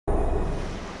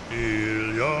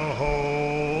Heel-yo-ho,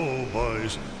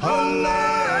 boys,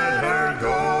 let her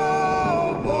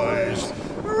go, boys.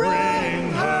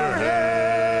 Bring her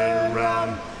head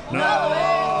round, now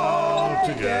all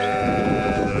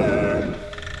together.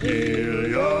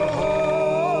 Heel-yo-ho,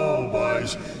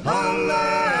 boys,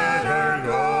 let her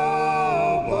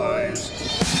go, boys.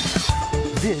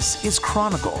 This is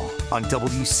Chronicle on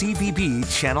WCVB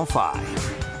Channel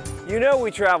 5. You know we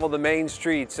travel the main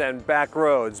streets and back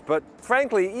roads, but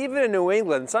frankly, even in New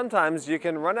England, sometimes you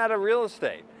can run out of real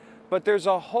estate. But there's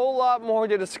a whole lot more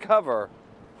to discover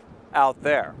out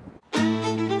there.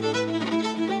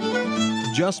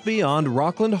 Just beyond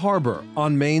Rockland Harbor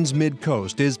on Maine's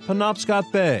mid-coast is Penobscot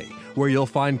Bay, where you'll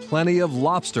find plenty of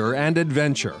lobster and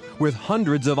adventure, with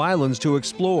hundreds of islands to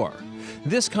explore.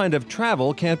 This kind of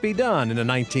travel can't be done in a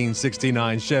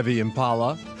 1969 Chevy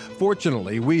Impala.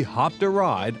 Fortunately, we hopped a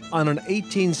ride on an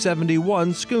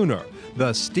 1871 schooner,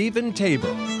 the Stephen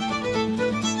Tabor.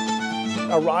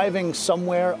 Arriving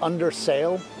somewhere under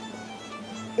sail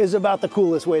is about the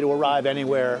coolest way to arrive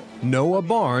anywhere. Noah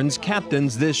Barnes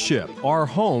captains this ship, our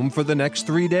home for the next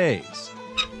 3 days.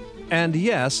 And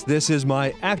yes, this is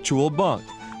my actual bunk,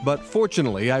 but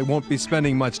fortunately I won't be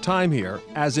spending much time here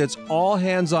as it's all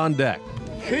hands on deck.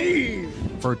 Heave!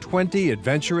 For 20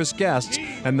 adventurous guests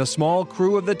and the small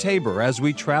crew of the Tabor as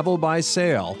we travel by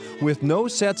sail with no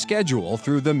set schedule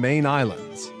through the Maine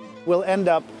Islands. We'll end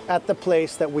up at the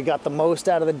place that we got the most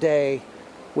out of the day.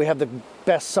 We have the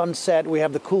best sunset, we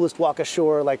have the coolest walk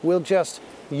ashore. Like, we'll just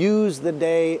use the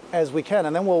day as we can,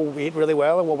 and then we'll eat really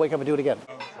well and we'll wake up and do it again.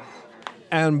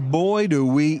 And boy do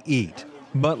we eat.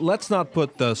 But let's not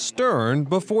put the stern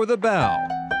before the bow.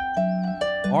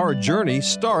 Our journey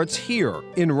starts here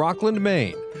in Rockland,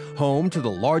 Maine, home to the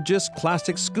largest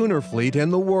classic schooner fleet in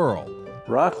the world.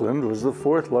 Rockland was the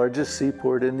fourth largest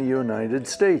seaport in the United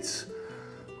States.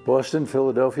 Boston,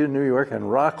 Philadelphia, New York,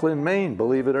 and Rockland, Maine,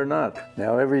 believe it or not.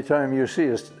 Now, every time you see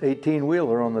an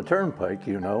 18-wheeler on the turnpike,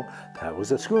 you know that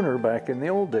was a schooner back in the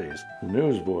old days. The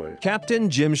newsboy. Captain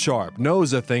Jim Sharp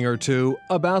knows a thing or two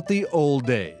about the old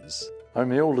days. I'm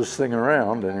the oldest thing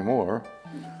around anymore.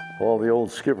 All the old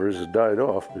skippers have died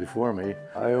off before me.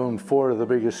 I own 4 of the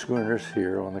biggest schooners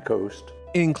here on the coast.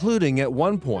 Including at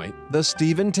one point the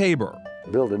Stephen Tabor.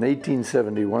 Built in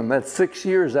 1871, that's 6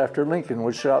 years after Lincoln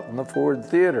was shot in the Ford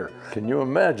Theater. Can you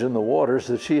imagine the waters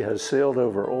that she has sailed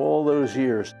over all those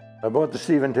years? I bought the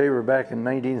Stephen Tabor back in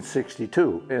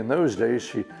 1962. In those days,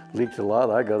 she leaked a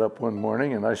lot. I got up one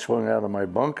morning and I swung out of my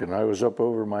bunk and I was up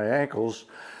over my ankles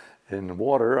in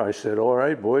water. I said, all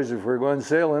right, boys, if we're going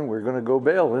sailing, we're going to go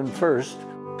bailing first.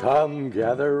 Come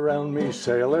gather around me,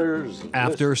 sailors.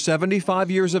 After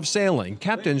 75 years of sailing,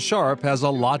 Captain Sharp has a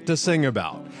lot to sing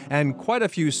about, and quite a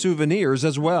few souvenirs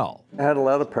as well. I had a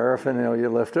lot of paraphernalia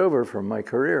left over from my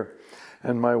career,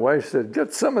 and my wife said,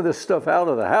 get some of this stuff out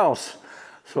of the house.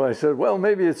 So I said, well,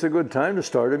 maybe it's a good time to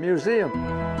start a museum.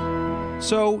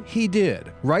 So he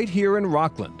did, right here in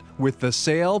Rockland, with the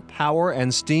Sail, Power,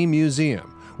 and Steam Museum,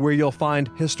 where you'll find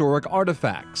historic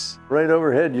artifacts. Right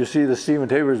overhead, you see the Stephen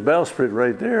Tabor's bowsprit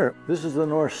right there. This is the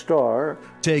North Star.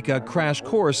 Take a crash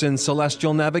course in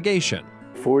celestial navigation.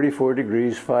 44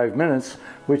 degrees, 5 minutes,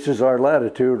 which is our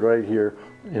latitude right here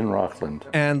in Rockland.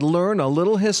 And learn a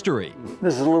little history.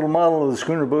 This is a little model of the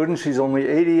schooner Boden. She's only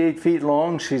 88 feet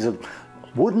long. She's a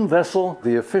wooden vessel,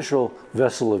 the official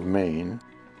vessel of Maine.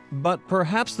 But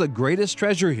perhaps the greatest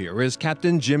treasure here is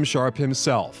Captain Jim Sharp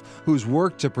himself, whose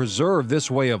work to preserve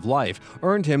this way of life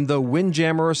earned him the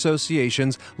Windjammer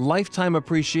Association's Lifetime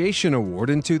Appreciation Award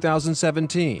in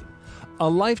 2017, a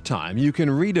lifetime you can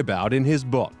read about in his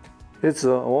book. It's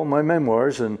all my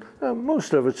memoirs, and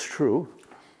most of it's true.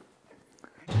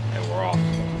 And we're off.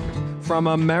 From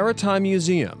a maritime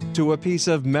museum to a piece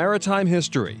of maritime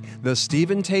history, the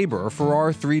Stephen Tabor for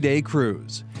our 3-day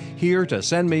cruise. Here to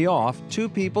send me off, 2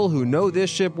 people who know this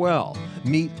ship well.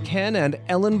 Meet Ken and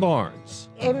Ellen Barnes.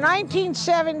 In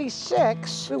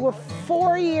 1976, we were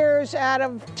 4 years out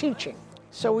of teaching.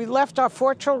 So we left our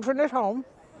 4 children at home,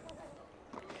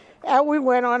 and we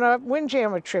went on a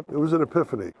Windjammer trip. It was an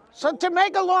epiphany. So to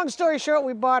make a long story short,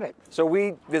 we bought it. So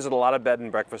we visit a lot of bed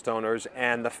and breakfast owners,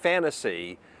 and the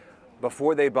fantasy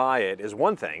before they buy it is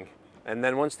one thing, and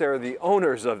then once they're the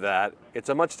owners of that, it's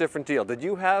a much different deal. Did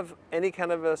you have any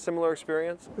kind of a similar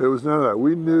experience? It was none of that.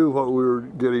 We knew what we were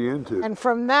getting into. And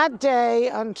from that day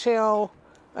until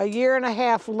a year and a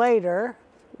half later,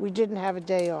 we didn't have a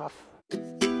day off.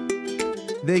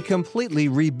 They completely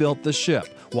rebuilt the ship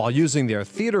while using their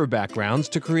theater backgrounds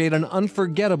to create an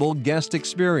unforgettable guest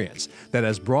experience that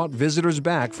has brought visitors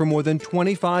back for more than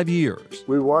 25 years.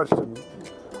 We watched them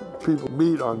people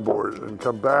meet on board and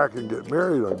come back and get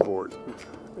married on board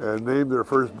and name their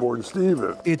firstborn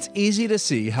Stephen. It's easy to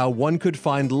see how one could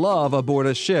find love aboard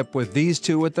a ship with these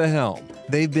two at the helm.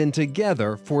 They've been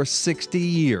together for 60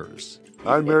 years.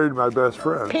 I married my best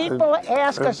friend. People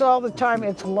ask us all the time,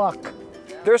 it's luck.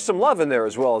 There's some love in there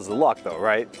as well as the luck, though,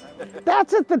 right?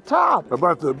 That's at the top.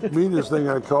 About the meanest thing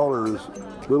I call her is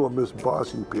Little Miss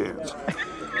Bossy Pants.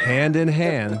 Hand in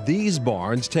hand, these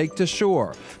barns take to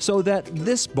shore so that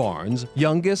this barn's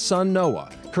youngest son,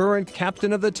 Noah, current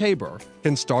captain of the Tabor,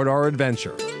 can start our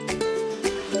adventure.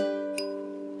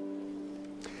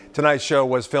 Tonight's show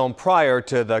was filmed prior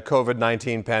to the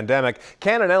COVID-19 pandemic.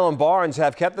 Ken and Ellen Barnes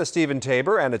have kept the Stephen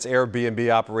Tabor and its Airbnb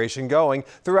operation going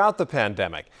throughout the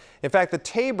pandemic. In fact, the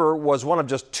Tabor was one of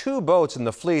just 2 boats in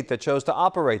the fleet that chose to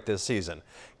operate this season.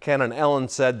 Ken and Ellen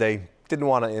said they didn't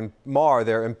want to mar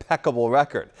their impeccable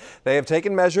record. They have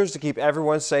taken measures to keep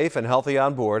everyone safe and healthy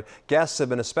on board. Guests have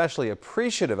been especially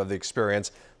appreciative of the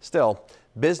experience. Still,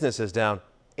 business is down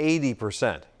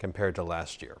 80% compared to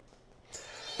last year.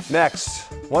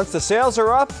 Next, once the sails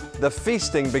are up, the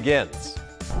feasting begins.